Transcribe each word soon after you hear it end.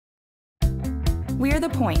We are The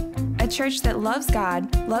Point, a church that loves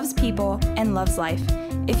God, loves people, and loves life.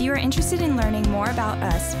 If you are interested in learning more about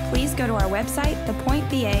us, please go to our website,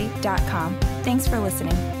 thepointva.com. Thanks for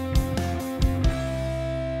listening.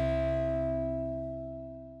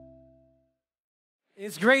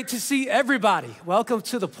 It's great to see everybody. Welcome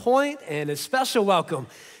to The Point, and a special welcome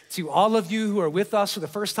to all of you who are with us for the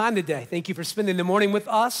first time today. Thank you for spending the morning with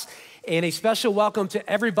us, and a special welcome to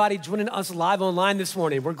everybody joining us live online this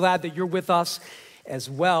morning. We're glad that you're with us as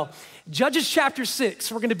well. Judges chapter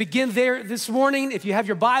 6, we're going to begin there this morning. If you have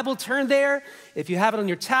your Bible, turn there. If you have it on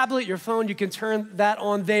your tablet, your phone, you can turn that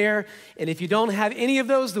on there. And if you don't have any of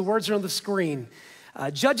those, the words are on the screen.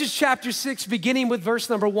 Judges chapter 6, beginning with verse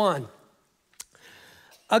number 1.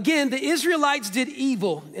 Again, the Israelites did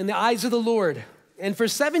evil in the eyes of the Lord, and for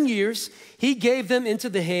 7 years, he gave them into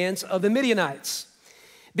the hands of the Midianites.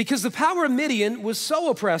 Because the power of Midian was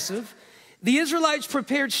so oppressive, the Israelites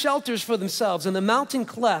prepared shelters for themselves in the mountain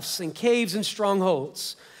clefts and caves and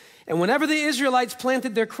strongholds. And whenever the Israelites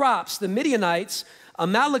planted their crops, the Midianites,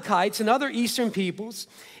 Amalekites, and other eastern peoples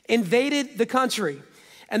invaded the country.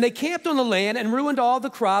 And they camped on the land and ruined all the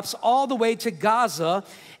crops all the way to Gaza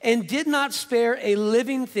and did not spare a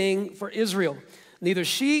living thing for Israel, neither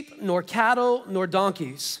sheep nor cattle nor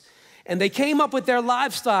donkeys. And they came up with their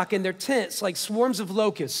livestock and their tents like swarms of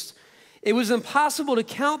locusts. It was impossible to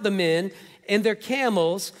count the men and their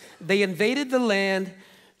camels. They invaded the land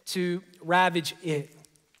to ravage it.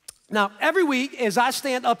 Now, every week as I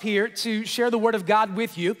stand up here to share the word of God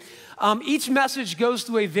with you, each message goes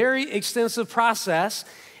through a very extensive process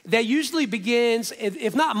that usually begins,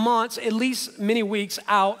 if not months, at least many weeks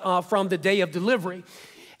out from the day of delivery.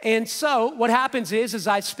 And so what happens is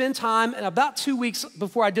I spend time, and about 2 weeks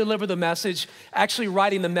before I deliver the message, actually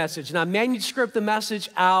writing the message. And I manuscript the message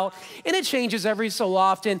out, and it changes every so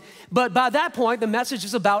often. But by that point, the message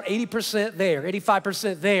is about 80% there,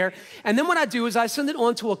 85% there. And then what I do is I send it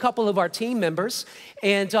on to a couple of our team members,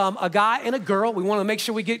 and a guy and a girl. We want to make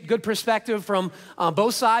sure we get good perspective from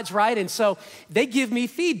both sides, right? And so they give me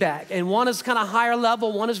feedback, and one is kind of higher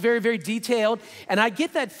level, one is very, very detailed. And I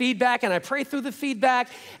get that feedback, and I pray through the feedback,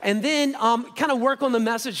 and then kind of work on the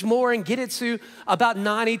message more and get it to about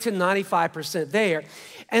 90 to 95% there.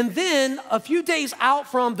 And then a few days out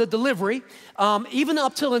from the delivery, even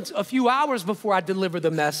up till a few hours before I deliver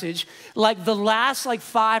the message, like the last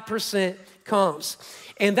 5% comes.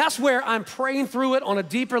 And that's where I'm praying through it on a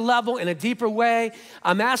deeper level, in a deeper way.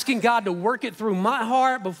 I'm asking God to work it through my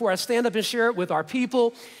heart before I stand up and share it with our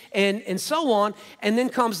people and so on. And then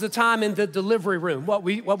comes the time in the delivery room, what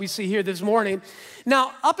we see here this morning.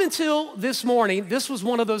 Now, up until this morning, this was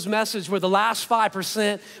one of those messages where the last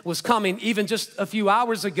 5% was coming even just a few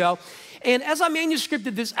hours ago. And as I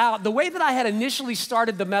manuscripted this out, the way that I had initially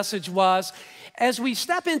started the message was, as we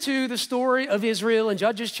step into the story of Israel in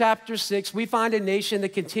Judges chapter 6, we find a nation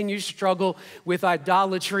that continues to struggle with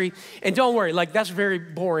idolatry. And don't worry, that's very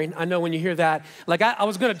boring. I know when you hear that. I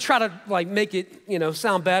was gonna try to make it,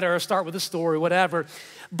 sound better or start with a story, whatever.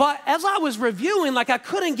 But as I was reviewing, I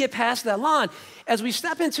couldn't get past that line. As we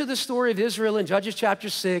step into the story of Israel in Judges chapter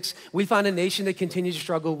 6, we find a nation that continues to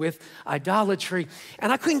struggle with idolatry.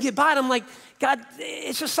 And I couldn't get by it. I'm like, God,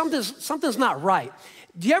 it's just something's not right.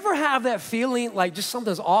 Do you ever have that feeling just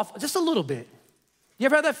something's off, just a little bit? You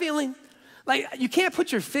ever have that feeling? You can't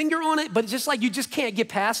put your finger on it, but it's just you just can't get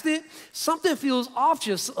past it. Something feels off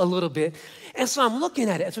just a little bit. And so I'm looking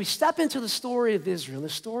at it. As we step into the story of Israel,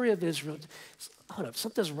 hold up,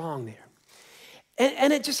 something's wrong there.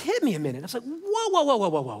 And it just hit me a minute. I was like,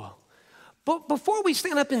 whoa. But before we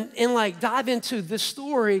stand up and dive into this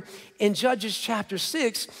story in Judges chapter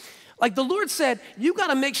 6, the Lord said, you got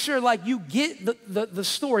to make sure you get the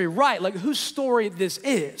story right, whose story this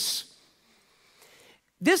is.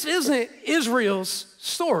 This isn't Israel's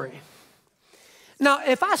story. Now,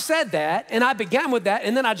 if I said that and I began with that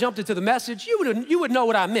and then I jumped into the message, you would know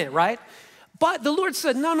what I meant, right? But the Lord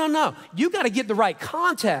said, no. You got to get the right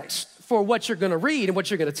context for what you're going to read and what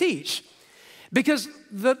you're going to teach. Because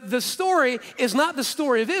the story is not the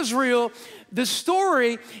story of Israel. The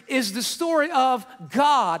story is the story of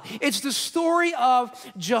God. It's the story of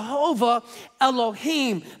Jehovah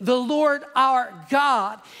Elohim, the Lord our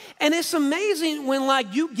God. And it's amazing when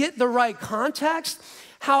you get the right context,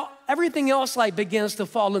 how everything else begins to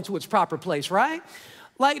fall into its proper place, right?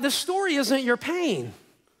 The story isn't your pain.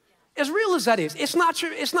 As real as that is, it's not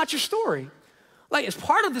your story. It's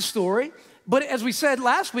part of the story, but as we said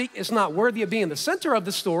last week, it's not worthy of being the center of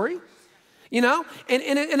the story. And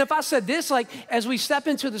if I said this, as we step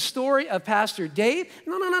into the story of Pastor Dave,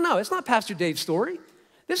 no, it's not Pastor Dave's story.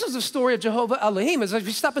 This is the story of Jehovah Elohim. As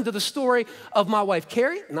we step into the story of my wife,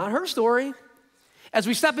 Carrie, not her story. As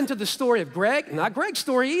we step into the story of Greg, not Greg's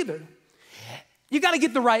story either, you got to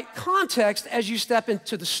get the right context as you step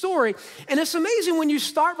into the story. And it's amazing when you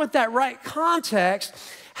start with that right context,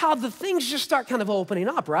 how the things just start kind of opening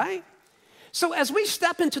up, right? So as we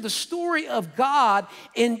step into the story of God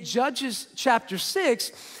in Judges chapter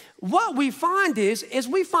 6, what we find is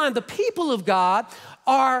we find the people of God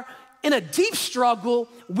are in a deep struggle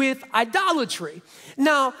with idolatry.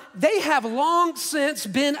 Now, they have long since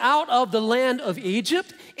been out of the land of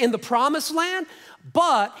Egypt in the promised land,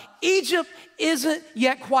 but Egypt isn't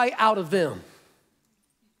yet quite out of them.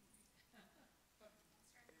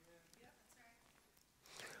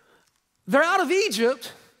 They're out of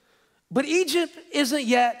Egypt, but Egypt isn't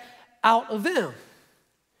yet out of them.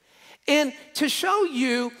 And to show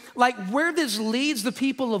you like where this leads the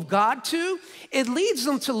people of God to, it leads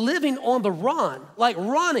them to living on the run, like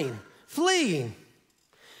running, fleeing.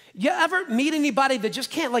 You ever meet anybody that just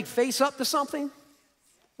can't like face up to something?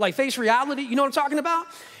 Like face reality, you know what I'm talking about?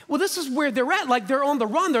 Well, this is where they're at, like they're on the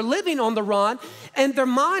run, they're living on the run, and their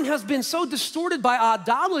mind has been so distorted by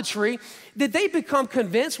idolatry that they become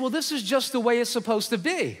convinced, well, this is just the way it's supposed to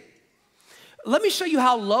be. Let me show you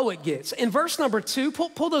how low it gets. In verse number 2,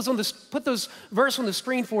 put those verse on the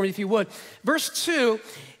screen for me if you would. Verse 2,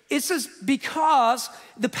 it says, because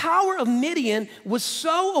the power of Midian was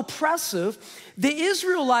so oppressive, the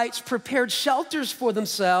Israelites prepared shelters for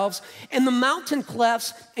themselves in the mountain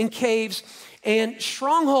clefts and caves and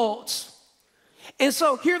strongholds. And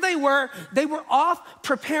so here they were off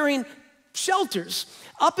preparing shelters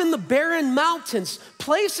up in the barren mountains,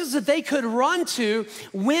 places that they could run to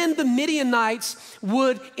when the Midianites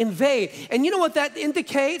would invade. And you know what that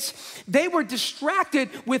indicates? They were distracted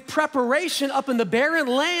with preparation up in the barren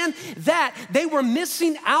land that they were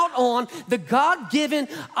missing out on the God-given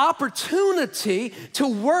opportunity to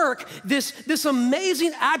work this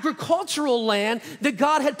amazing agricultural land that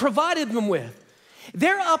God had provided them with.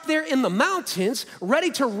 They're up there in the mountains,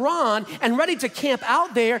 ready to run and ready to camp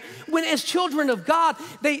out there, when as children of God,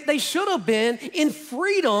 they should have been in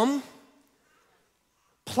freedom,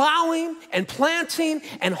 plowing and planting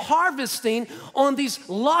and harvesting on these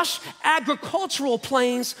lush agricultural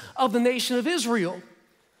plains of the nation of Israel.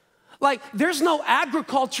 Like, there's no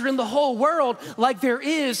agriculture in the whole world like there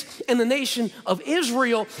is in the nation of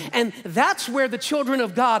Israel. And that's where the children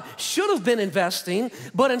of God should have been investing,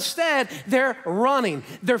 but instead they're running,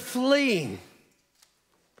 they're fleeing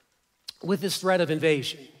with this threat of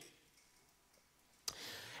invasion.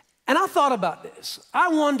 And I thought about this. I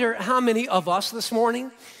wonder how many of us this morning,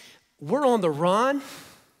 we're on the run,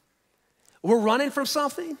 we're running from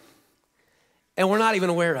something, and we're not even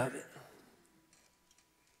aware of it.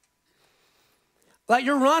 Like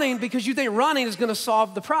you're running because you think running is gonna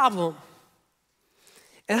solve the problem.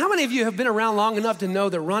 And how many of you have been around long enough to know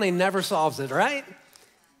that running never solves it, right?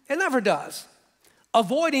 It never does.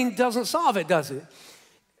 Avoiding doesn't solve it, does it?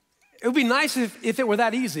 It would be nice if it were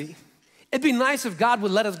that easy. It'd be nice if God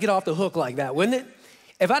would let us get off the hook like that, wouldn't it?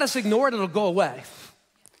 If I just ignore it, it'll go away.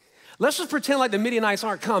 Let's just pretend like the Midianites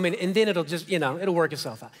aren't coming, and then it'll just, it'll work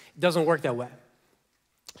itself out. It doesn't work that way.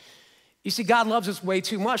 You see, God loves us way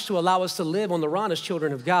too much to allow us to live on the run as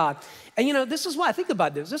children of God. And this is why, think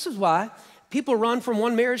about this. This is why people run from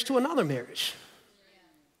one marriage to another marriage.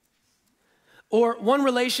 Or one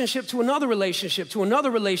relationship to another relationship, to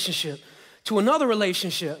another relationship, to another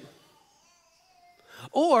relationship.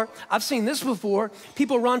 Or, I've seen this before,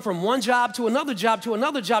 people run from one job to another job, to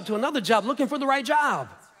another job, to another job, looking for the right job.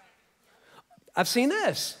 I've seen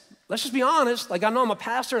this. Let's just be honest. Like, I know I'm a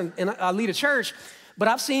pastor and I lead a church, but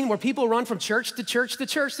I've seen where people run from church to church to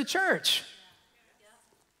church to church.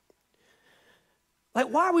 Like,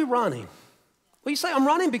 why are we running? Well, you say, I'm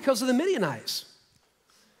running because of the Midianites.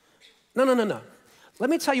 No. Let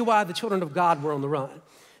me tell you why the children of God were on the run.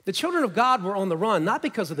 The children of God were on the run not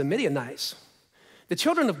because of the Midianites. The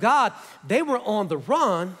children of God, they were on the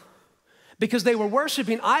run because they were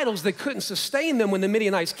worshiping idols that couldn't sustain them when the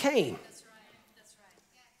Midianites came.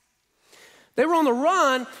 They were on the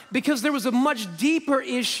run because there was a much deeper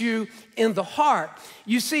issue in the heart.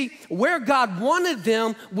 You see, where God wanted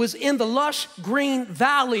them was in the lush green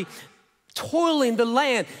valley, toiling the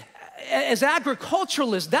land. As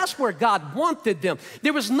agriculturalists, that's where God wanted them.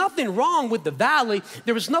 There was nothing wrong with the valley.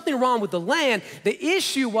 There was nothing wrong with the land. The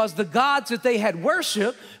issue was the gods that they had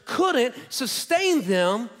worshiped couldn't sustain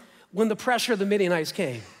them when the pressure of the Midianites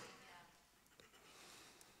came.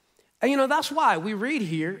 And that's why we read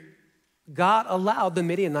here, God allowed the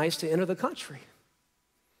Midianites to enter the country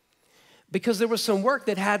because there was some work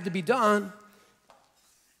that had to be done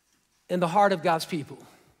in the heart of God's people.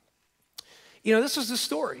 This is the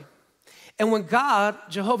story. And when God,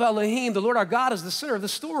 Jehovah Elohim, the Lord our God, is the center of the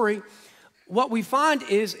story, what we find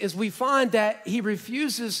is we find that he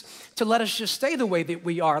refuses to let us just stay the way that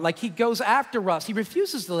we are. Like he goes after us. He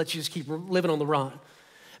refuses to let you just keep living on the run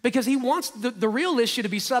because he wants the real issue to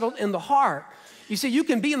be settled in the heart. You see, you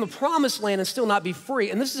can be in the promised land and still not be free.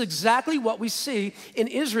 And this is exactly what we see in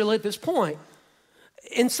Israel at this point.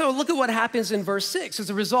 And so look at what happens in verse 6 as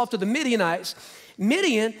a result of the Midianites.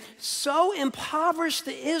 Midian so impoverished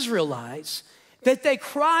the Israelites that they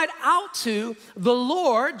cried out to the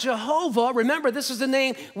Lord, Jehovah. Remember, this is the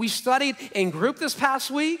name we studied in group this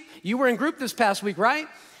past week. You were in group this past week, right?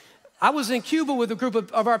 I was in Cuba with a group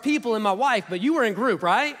of our people and my wife, but you were in group,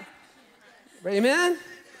 right? Amen?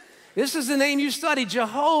 This is the name you studied,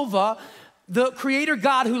 Jehovah, the creator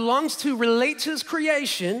God who longs to relate to his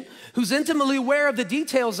creation, who's intimately aware of the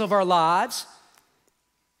details of our lives.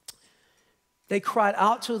 They cried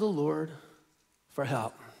out to the Lord for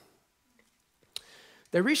help.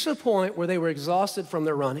 They reached a point where they were exhausted from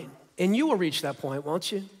their running. And you will reach that point,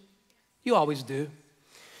 won't you? You always do.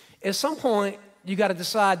 At some point, you got to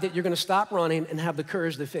decide that you're going to stop running and have the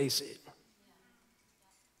courage to face it.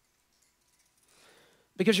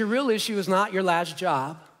 Because your real issue is not your last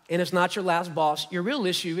job, and it's not your last boss. Your real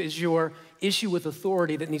issue is your issue with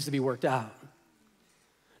authority that needs to be worked out.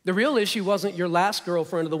 The real issue wasn't your last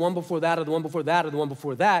girlfriend or the one before that or the one before that or the one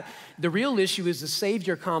before that. The real issue is the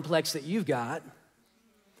savior complex that you've got,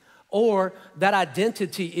 or that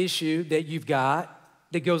identity issue that you've got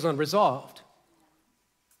that goes unresolved.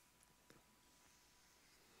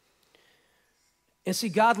 And see,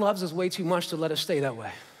 God loves us way too much to let us stay that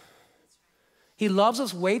way. He loves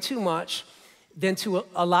us way too much than to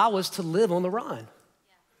allow us to live on the run.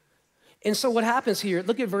 And so what happens here,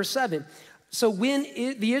 look at verse 7. So when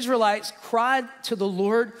the Israelites cried to the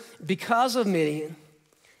Lord because of Midian,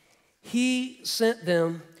 he sent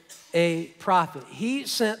them a prophet. He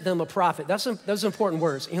sent them a prophet. Those are important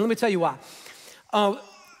words. And let me tell you why.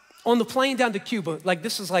 On the plane down to Cuba, like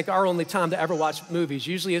this is like our only time to ever watch movies.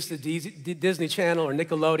 Usually it's the Disney Channel or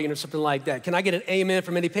Nickelodeon or something like that. Can I get an amen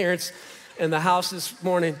from any parents in the house this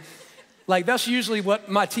morning? Like that's usually what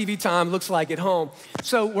my TV time looks like at home.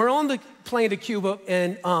 So we're on the plane to Cuba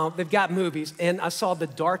and they've got movies and I saw The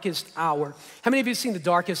Darkest Hour. How many of you have seen The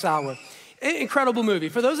Darkest Hour? Incredible movie.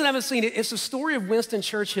 For those that haven't seen it, it's the story of Winston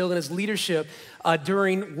Churchill and his leadership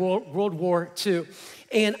during World War II.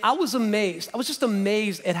 And I was amazed. I was just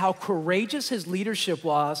amazed at how courageous his leadership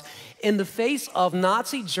was in the face of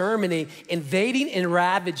Nazi Germany invading and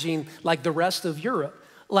ravaging like the rest of Europe.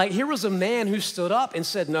 Like here was a man who stood up and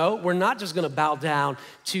said, no, we're not just gonna bow down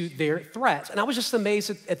to their threats. And I was just amazed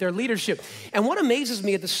at their leadership. And what amazes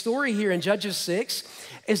me at the story here in Judges 6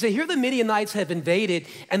 is that here the Midianites have invaded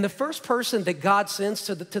and the first person that God sends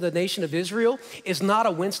to the nation of Israel is not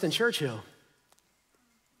a Winston Churchill.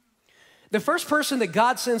 The first person that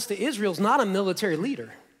God sends to Israel is not a military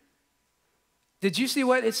leader. Did you see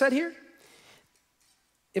what it said here?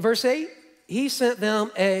 In verse 8, he sent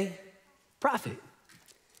them a prophet.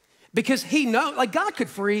 Because he knows, like God could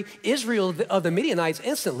free Israel of the Midianites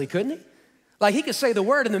instantly, couldn't he? Like he could say the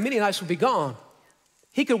word and the Midianites would be gone.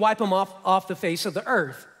 He could wipe them off the face of the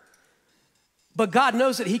earth. But God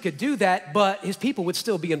knows that he could do that, but his people would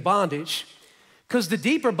still be in bondage. Because the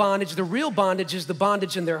deeper bondage, the real bondage is the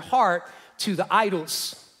bondage in their heart to the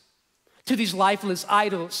idols, to these lifeless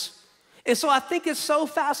idols. And so I think it's so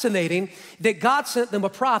fascinating that God sent them a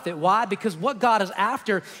prophet. Why? Because what God is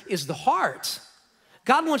after is the heart.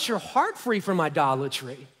 God wants your heart free from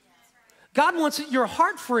idolatry. God wants your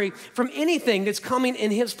heart free from anything that's coming in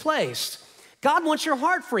his place. God wants your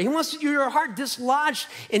heart free. He wants your heart dislodged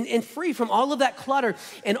and free from all of that clutter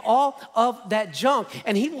and all of that junk.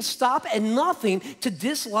 And he will stop at nothing to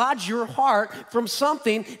dislodge your heart from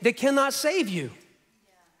something that cannot save you.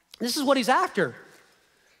 This is what he's after.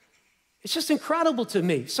 It's just incredible to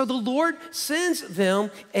me. So the Lord sends them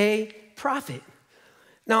a prophet.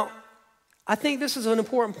 Now, I think this is an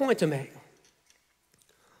important point to make.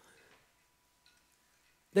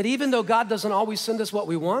 That even though God doesn't always send us what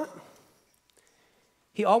we want,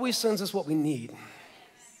 he always sends us what we need.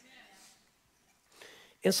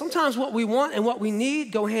 And sometimes what we want and what we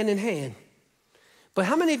need go hand in hand. But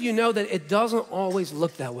how many of you know that it doesn't always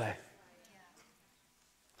look that way?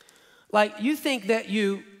 Like you think that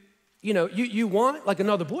you want like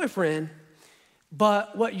another boyfriend,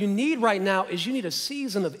 but what you need right now is you need a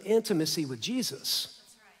season of intimacy with Jesus.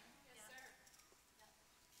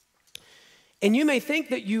 And you may think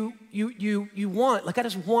that you want, like I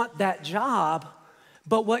just want that job,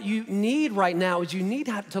 but what you need right now is you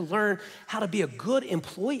need to learn how to be a good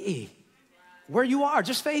employee. Where you are,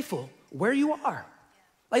 just faithful, where you are.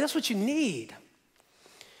 Like, that's what you need.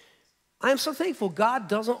 I am so thankful God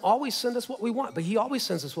doesn't always send us what we want, but he always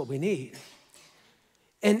sends us what we need.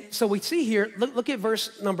 And so we see here, look at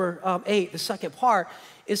verse number 8, the second part.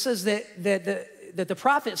 It says that the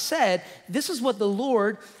prophet said, this is what the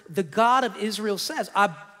Lord, the God of Israel says.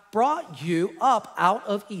 I brought you up out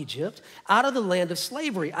of Egypt, out of the land of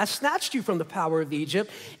slavery. I snatched you from the power of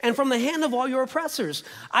Egypt and from the hand of all your oppressors.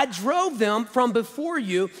 I drove them from before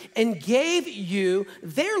you and gave you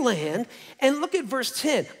their land. And look at verse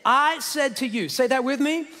 10. I said to you, say that with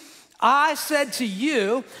me. I said to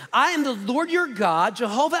you, I am the Lord your God,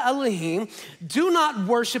 Jehovah Elohim. Do not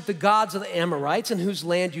worship the gods of the Amorites in whose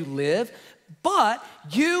land you live, but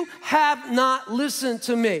you have not listened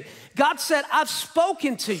to me. God said, I've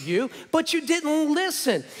spoken to you, but you didn't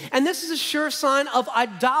listen. And this is a sure sign of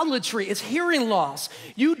idolatry. It's hearing loss.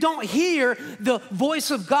 You don't hear the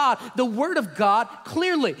voice of God, the word of God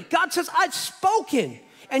clearly. God says, I've spoken,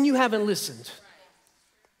 and you haven't listened.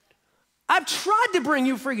 I've tried to bring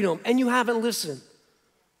you freedom, and you haven't listened.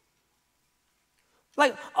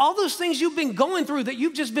 Like all those things you've been going through that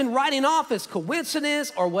you've just been writing off as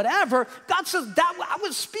coincidence or whatever, God says, that I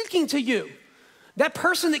was speaking to you. That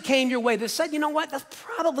person that came your way that said, you know what, that's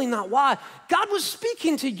probably not why. God was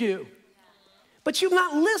speaking to you, but you've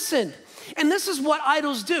not listened. And this is what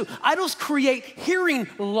idols do. Idols create hearing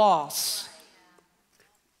loss.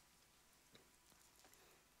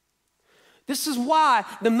 This is why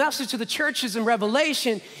the message to the churches in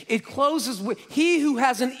Revelation, it closes with, he who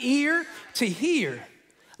has an ear to hear,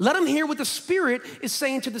 let him hear what the Spirit is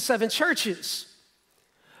saying to the 7 churches.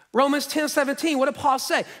 Romans 10:17, what did Paul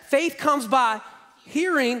say? Faith comes by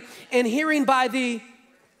hearing, and hearing by the,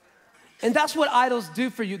 and that's what idols do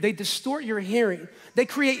for you. They distort your hearing. They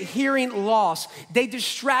create hearing loss. They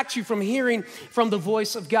distract you from hearing from the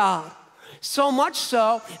voice of God. So much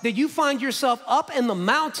so that you find yourself up in the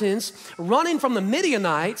mountains running from the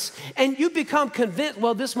Midianites, and you become convinced,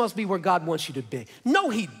 well, this must be where God wants you to be. No,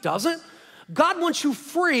 he doesn't. God wants you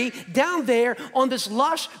free down there on this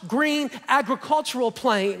lush, green, agricultural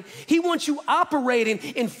plain. He wants you operating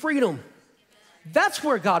in freedom. That's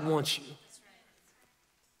where God wants you.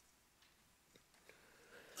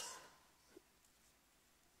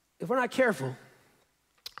 If we're not careful,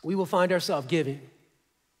 we will find ourselves giving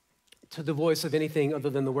to the voice of anything other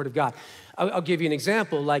than the word of God. I'll give you an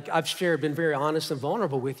example. Like I've shared, been very honest and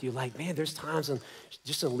vulnerable with you. Like, man, there's times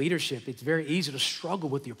just in leadership, it's very easy to struggle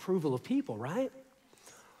with the approval of people, right?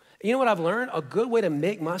 You know what I've learned? A good way to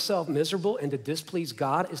make myself miserable and to displease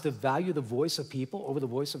God is to value the voice of people over the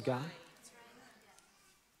voice of God.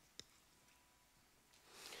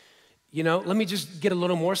 You know, let me just get a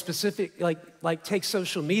little more specific, like take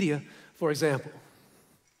social media, for example.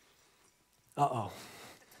 Uh-oh.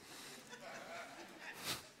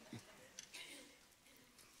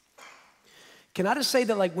 Can I just say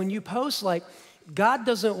that like when you post, like God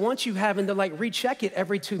doesn't want you having to like recheck it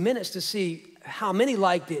every 2 minutes to see how many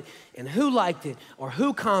liked it and who liked it or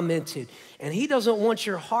who commented. And he doesn't want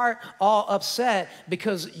your heart all upset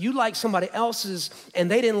because you like somebody else's and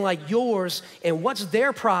they didn't like yours, and what's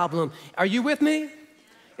their problem? Are you with me?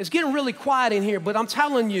 It's getting really quiet in here, but I'm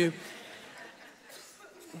telling you,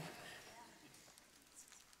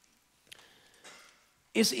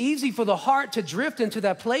 it's easy for the heart to drift into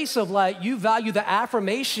that place of like you value the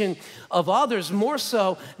affirmation of others more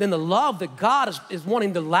so than the love that God is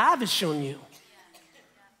wanting to lavish on you.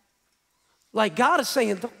 Like God is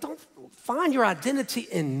saying, don't find your identity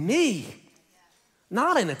in me,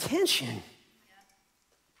 not in attention.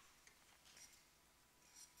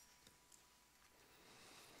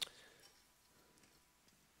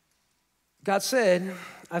 God said,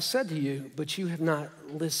 I said to you, but you have not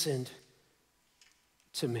listened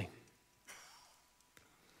to me.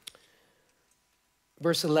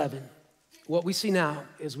 Verse 11, what we see now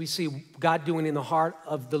is we see God doing in the heart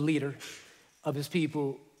of the leader of his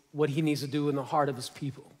people what he needs to do in the heart of his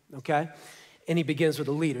people, okay? And he begins with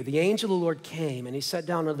the leader. The angel of the Lord came and he sat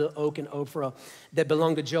down under the oak in Ophrah that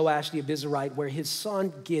belonged to Joash the Abizarite, where his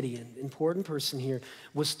son Gideon, important person here,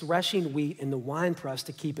 was threshing wheat in the winepress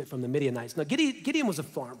to keep it from the Midianites. Now Gideon was a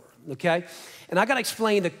farmer, okay? And I gotta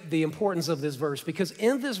explain the importance of this verse, because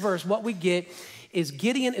in this verse what we get is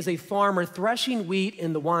Gideon is a farmer threshing wheat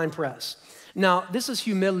in the winepress. Now, this is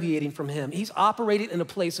humiliating from him. He's operated in a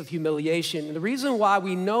place of humiliation. And the reason why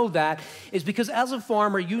we know that is because as a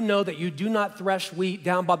farmer, you know that you do not thresh wheat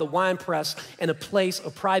down by the winepress in a place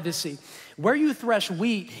of privacy. Where you thresh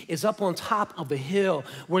wheat is up on top of the hill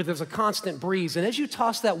where there's a constant breeze. And as you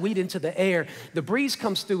toss that wheat into the air, the breeze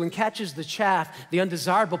comes through and catches the chaff, the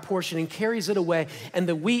undesirable portion, and carries it away. And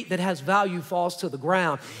the wheat that has value falls to the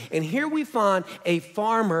ground. And here we find a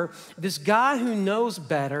farmer, this guy who knows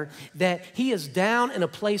better, that he is down in a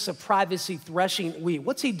place of privacy threshing wheat.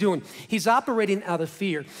 What's he doing? He's operating out of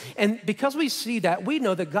fear. And because we see that, we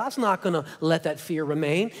know that God's not going to let that fear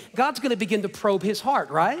remain. God's going to begin to probe his heart,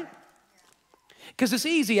 right? Because it's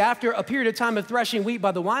easy after a period of time of threshing wheat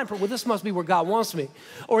by the wine press, well, this must be where God wants me.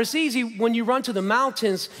 Or it's easy when you run to the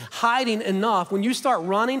mountains hiding enough. When you start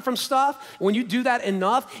running from stuff, when you do that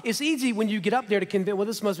enough, it's easy when you get up there to convince, well,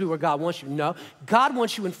 this must be where God wants you. No, God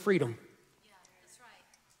wants you in freedom. Yeah, that's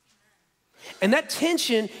right. And that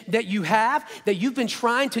tension that you have, that you've been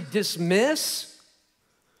trying to dismiss,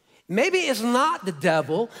 maybe it's not the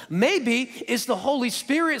devil. Maybe it's the Holy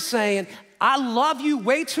Spirit saying, I love you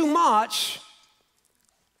way too much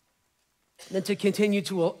than to continue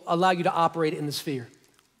to allow you to operate in this fear.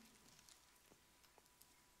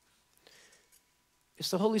 It's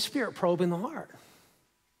the Holy Spirit probing the heart.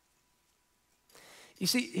 You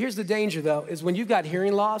see, here's the danger, though, is when you've got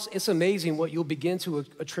hearing loss, it's amazing what you'll begin to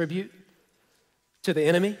attribute to the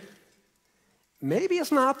enemy. Maybe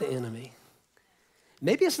it's not the enemy.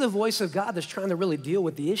 Maybe it's the voice of God that's trying to really deal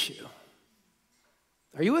with the issue.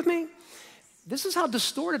 Are you with me? This is how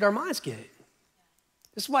distorted our minds get.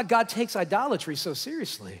 This is why God takes idolatry so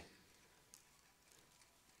seriously.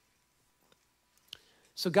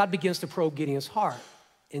 So God begins to probe Gideon's heart,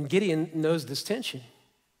 and Gideon knows this tension.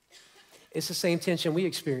 It's the same tension we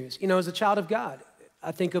experience. You know, as a child of God,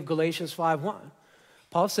 I think of Galatians 5:1.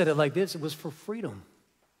 Paul said it like this: it was for freedom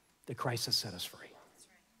that Christ has set us free.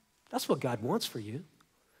 That's what God wants for you.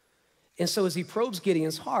 And so as he probes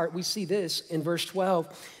Gideon's heart, we see this in verse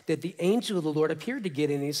 12, that the angel of the Lord appeared to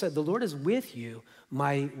Gideon, and he said, the Lord is with you,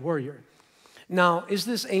 my warrior. Now, is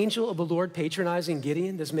this angel of the Lord patronizing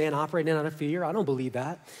Gideon, this man operating out of fear? I don't believe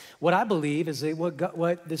that. What I believe is that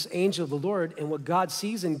what this angel of the Lord and what God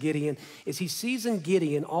sees in Gideon is he sees in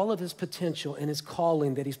Gideon all of his potential and his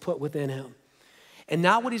calling that he's put within him. And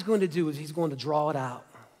now what he's going to do is he's going to draw it out.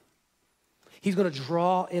 He's going to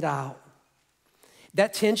draw it out.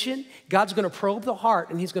 That tension, God's going to probe the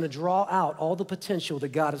heart, and he's going to draw out all the potential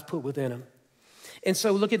that God has put within him. And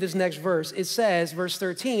so look at this next verse. It says, verse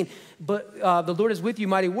 13, but the Lord is with you,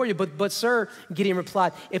 mighty warrior. But sir, Gideon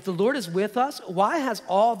replied, if the Lord is with us, why has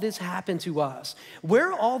all this happened to us?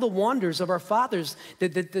 Where are all the wonders of our fathers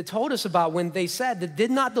that told us about when they said, that did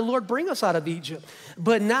not the Lord bring us out of Egypt?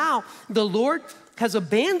 But now the Lord has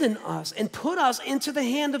abandoned us and put us into the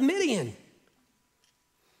hand of Midian.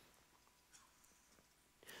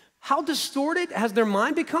 How distorted has their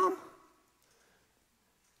mind become?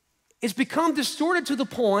 It's become distorted to the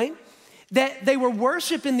point that they were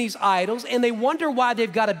worshiping these idols and they wonder why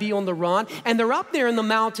they've got to be on the run. And they're up there in the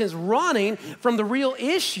mountains running from the real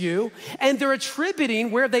issue, and they're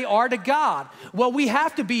attributing where they are to God. Well, we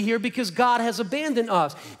have to be here because God has abandoned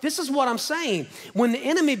us. This is what I'm saying. When the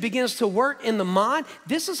enemy begins to work in the mind,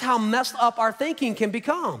 this is how messed up our thinking can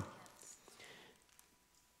become.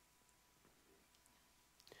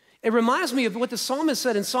 It reminds me of what the psalmist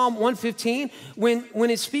said in Psalm 115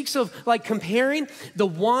 when it speaks of like comparing the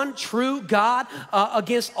one true God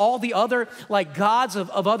against all the other like gods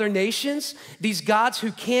of other nations, these gods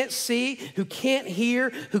who can't see, who can't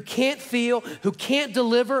hear, who can't feel, who can't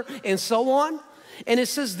deliver, and so on. And it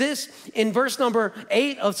says this in verse number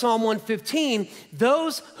 8 of Psalm 115,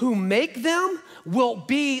 those who make them will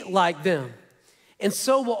be like them. And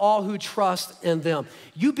so will all who trust in them.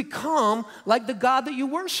 You become like the God that you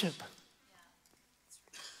worship.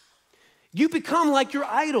 You become like your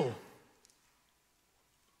idol.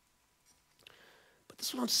 But this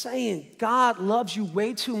is what I'm saying. God loves you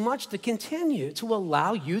way too much to continue to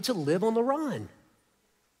allow you to live on the run.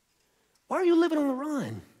 Why are you living on the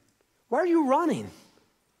run? Why are you running?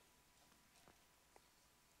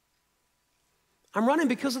 I'm running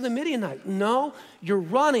because of the Midianite. No, you're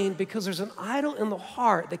running because there's an idol in the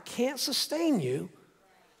heart that can't sustain you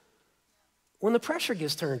when the pressure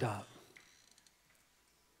gets turned up.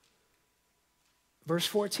 Verse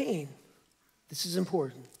 14, this is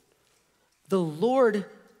important. The Lord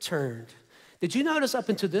turned. Did you notice up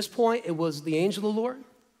until this point, it was the angel of the Lord?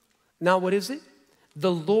 Now what is it?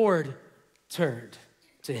 The Lord turned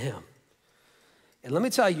to him. And let me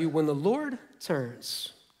tell you, when the Lord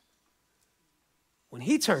turns, when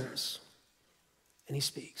he turns and he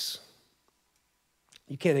speaks,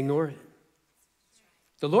 you can't ignore it.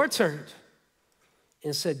 The Lord turned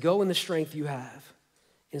and said, go in the strength you have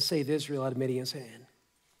and save Israel out of Midian's hand.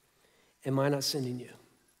 Am I not sending you?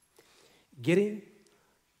 Gideon,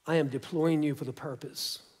 I am deploying you for the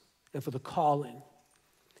purpose and for the calling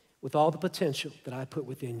with all the potential that I put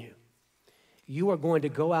within you. You are going to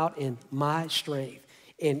go out in my strength,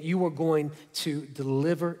 and you are going to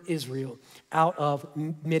deliver Israel out of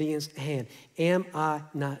Midian's hand. Am I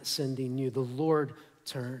not sending you? The Lord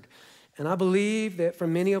turned. And I believe that for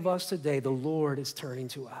many of us today, the Lord is turning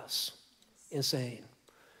to us and saying,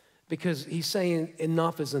 because he's saying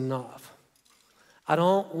enough is enough. I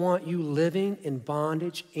don't want you living in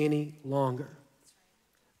bondage any longer.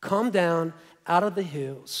 Come down out of the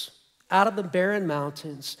hills, out of the barren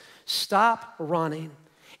mountains, stop running,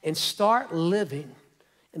 and start living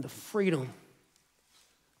in the freedom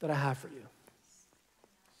that I have for you.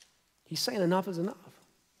 He's saying enough is enough.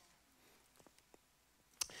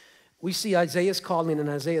 We see Isaiah's calling in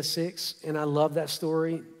Isaiah 6, and I love that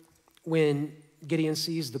story when Gideon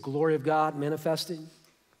sees the glory of God manifested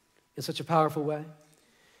in such a powerful way.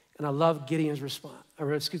 And I love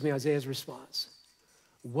Isaiah's response.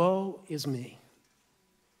 Woe is me,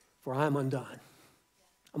 for I am undone.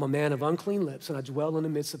 I'm a man of unclean lips, and I dwell in the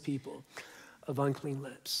midst of people of unclean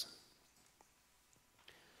lips.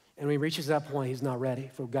 And when he reaches that point, he's not ready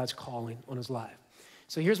for God's calling on his life.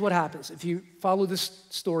 So here's what happens. If you follow this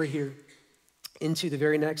story here into the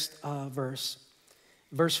very next verse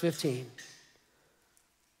 15.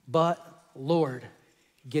 But Lord,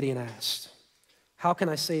 Gideon asked, how can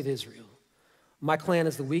I save Israel? My clan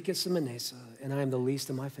is the weakest in Manasseh, and I am the least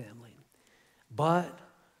in my family. But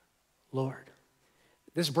Lord,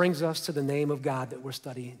 this brings us to the name of God that we're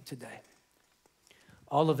studying today.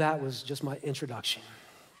 All of that was just my introduction.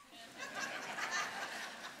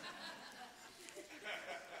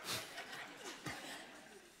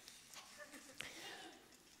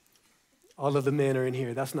 All of the men are in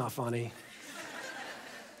here. That's not funny.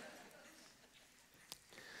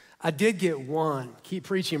 I did get one. Keep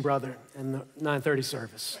preaching, brother, in the 9:30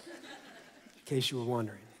 service, in case you were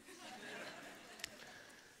wondering.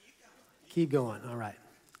 Keep going. All right.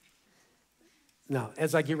 Now,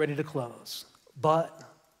 as I get ready to close, but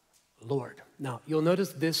Lord. Now, you'll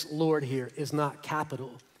notice this Lord here is not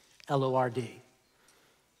capital L-O-R-D.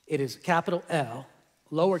 It is capital L,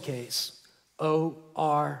 lowercase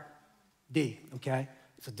O-R-D, okay?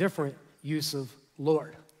 It's a different use of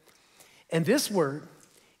Lord. And this word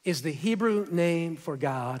is the Hebrew name for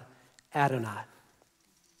God, Adonai.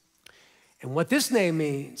 And what this name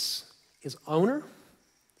means is owner,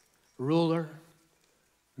 ruler,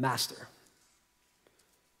 master.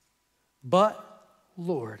 But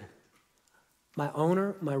Lord, my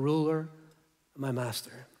owner, my ruler, my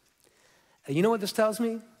master. And you know what this tells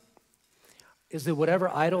me? Is that whatever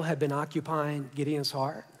idol had been occupying Gideon's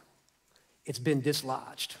heart, it's been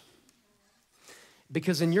dislodged.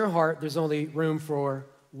 Because in your heart, there's only room for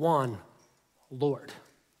one Lord.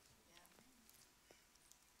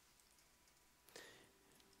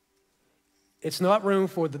 It's not room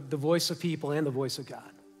for the voice of people and the voice of God.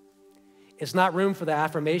 It's not room for the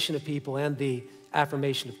affirmation of people and the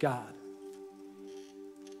affirmation of God.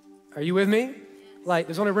 Are you with me? Like,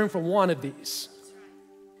 there's only room for one of these.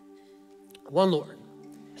 One Lord.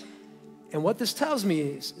 And what this tells me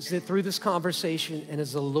is that through this conversation, and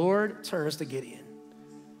as the Lord turns to Gideon,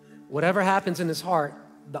 whatever happens in his heart,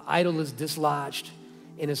 the idol is dislodged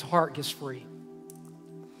and his heart gets free.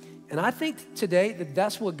 And I think today that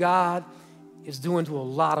that's what God is doing to a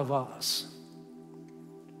lot of us.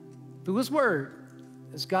 Through his word,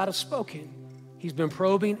 as God has spoken, he's been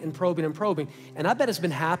probing and probing and probing. And I bet it's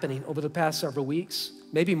been happening over the past several weeks,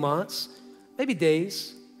 maybe months, maybe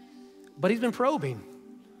days. But he's been probing,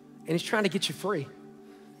 and he's trying to get you free.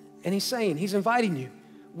 And he's saying, he's inviting you,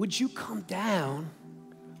 would you come down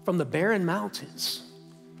from the barren mountains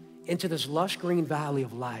into this lush green valley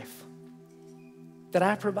of life that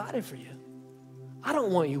I provided for you? I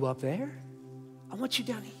don't want you up there. I want you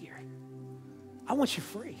down here. I want you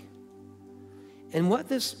free. And what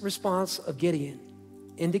this response of Gideon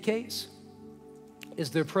indicates is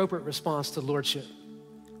the appropriate response to lordship.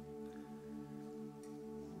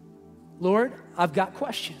 Lord, I've got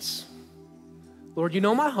questions. Lord, you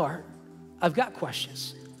know my heart. I've got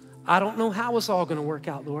questions. I don't know how it's all going to work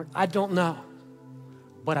out, Lord. I don't know,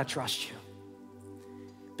 but I trust you.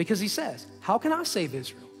 Because he says, how can I save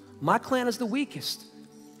Israel? My clan is the weakest,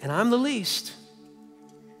 and I'm the least.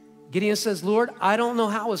 Gideon says, Lord, I don't know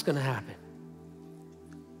how it's going to happen,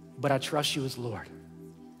 but I trust you as Lord.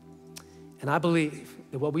 And I believe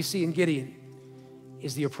that what we see in Gideon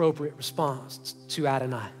is the appropriate response to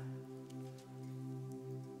Adonai.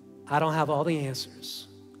 I don't have all the answers,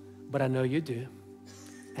 but I know you do,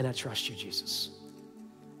 and I trust you, Jesus.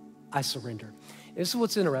 I surrender. This is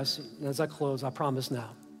what's interesting, and as I close, I promise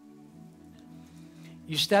now.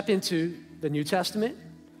 you step into the New Testament,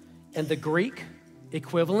 and the Greek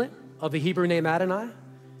equivalent of the Hebrew name Adonai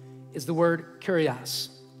is the word kurios.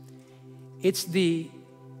 It's the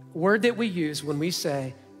word that we use when we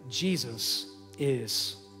say Jesus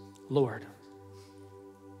is Lord.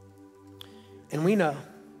 And we know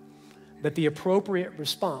that the appropriate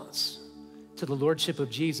response to the Lordship of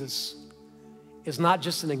Jesus is not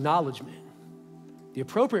just an acknowledgement. The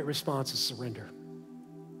appropriate response is surrender.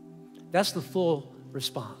 That's the full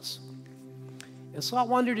response. And so I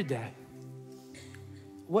wonder today,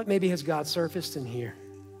 what maybe has God surfaced in here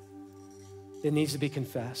that needs to be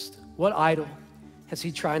confessed? What idol has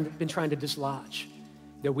he been trying to dislodge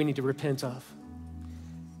that we need to repent of?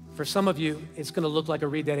 For some of you, it's going to look like a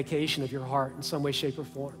rededication of your heart in some way, shape, or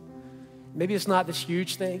form. Maybe it's not this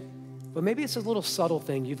huge thing, but maybe it's a little subtle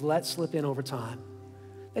thing you've let slip in over time.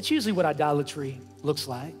 That's usually what idolatry looks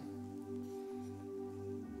like.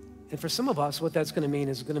 And for some of us, what that's going to mean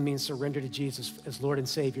is going to mean surrender to Jesus as Lord and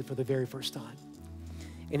Savior for the very first time.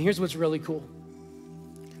 And here's what's really cool.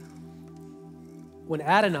 When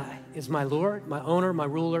Adonai is my Lord, my owner, my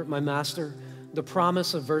ruler, my master, the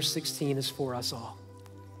promise of verse 16 is for us all.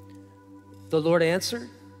 The Lord answered,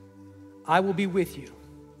 I will be with you,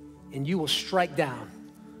 and you will strike down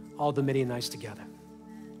all the Midianites together.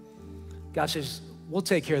 God says, we'll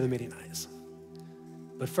take care of the Midianites.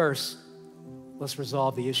 But first, let's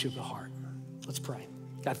resolve the issue of the heart. Let's pray.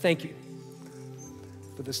 God, thank you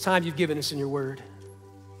for this time you've given us in your word.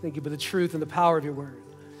 Thank you for the truth and the power of your word.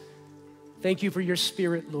 Thank you for your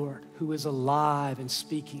Spirit, Lord, who is alive and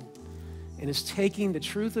speaking and is taking the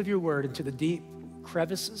truth of your word into the deep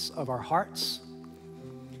crevices of our hearts.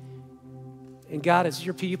 And God, as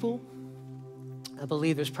your people, I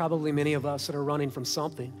believe there's probably many of us that are running from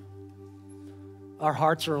something. Our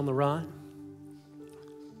hearts are on the run.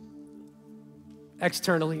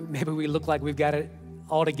 Externally, maybe we look like we've got it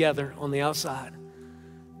all together on the outside,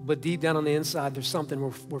 but deep down on the inside, there's something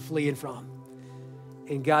we're fleeing from.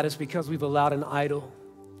 And God, it's because we've allowed an idol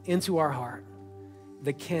into our heart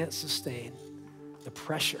that can't sustain the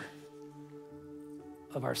pressure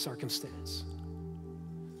of our circumstance.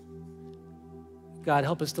 God,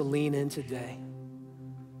 help us to lean in today.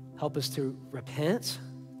 Help us to repent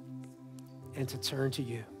and to turn to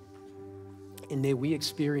you. And may we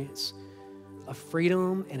experience a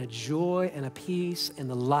freedom and a joy and a peace and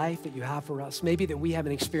the life that you have for us, maybe that we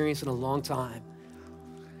haven't experienced in a long time.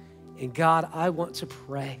 And God, I want to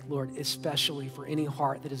pray, Lord, especially for any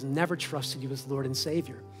heart that has never trusted you as Lord and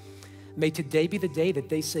Savior. May today be the day that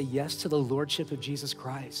they say yes to the Lordship of Jesus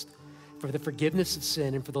Christ, for the forgiveness of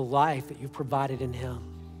sin and for the life that you've provided in him.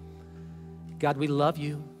 God, we love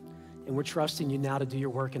you, and we're trusting you now to do your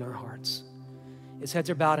work in our hearts. As heads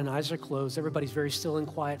are bowed and eyes are closed, everybody's very still and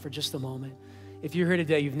quiet for just a moment. If you're here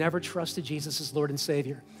today, you've never trusted Jesus as Lord and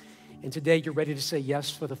Savior, and today you're ready to say yes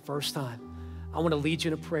for the first time, I want to lead you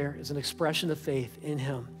in a prayer as an expression of faith in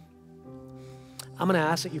him. I'm going to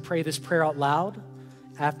ask that you pray this prayer out loud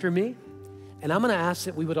after me, and I'm going to ask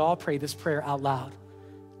that we would all pray this prayer out loud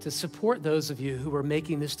to support those of you who are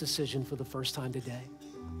making this decision for the first time today.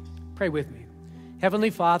 Pray with me. Heavenly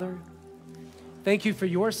Father, thank you for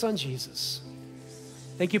your son, Jesus.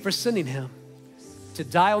 Thank you for sending him to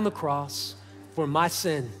die on the cross for my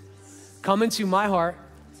sin. Come into my heart,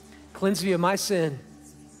 cleanse me of my sin,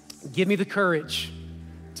 give me the courage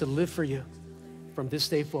to live for you from this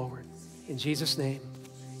day forward. In Jesus' name,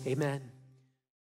 amen.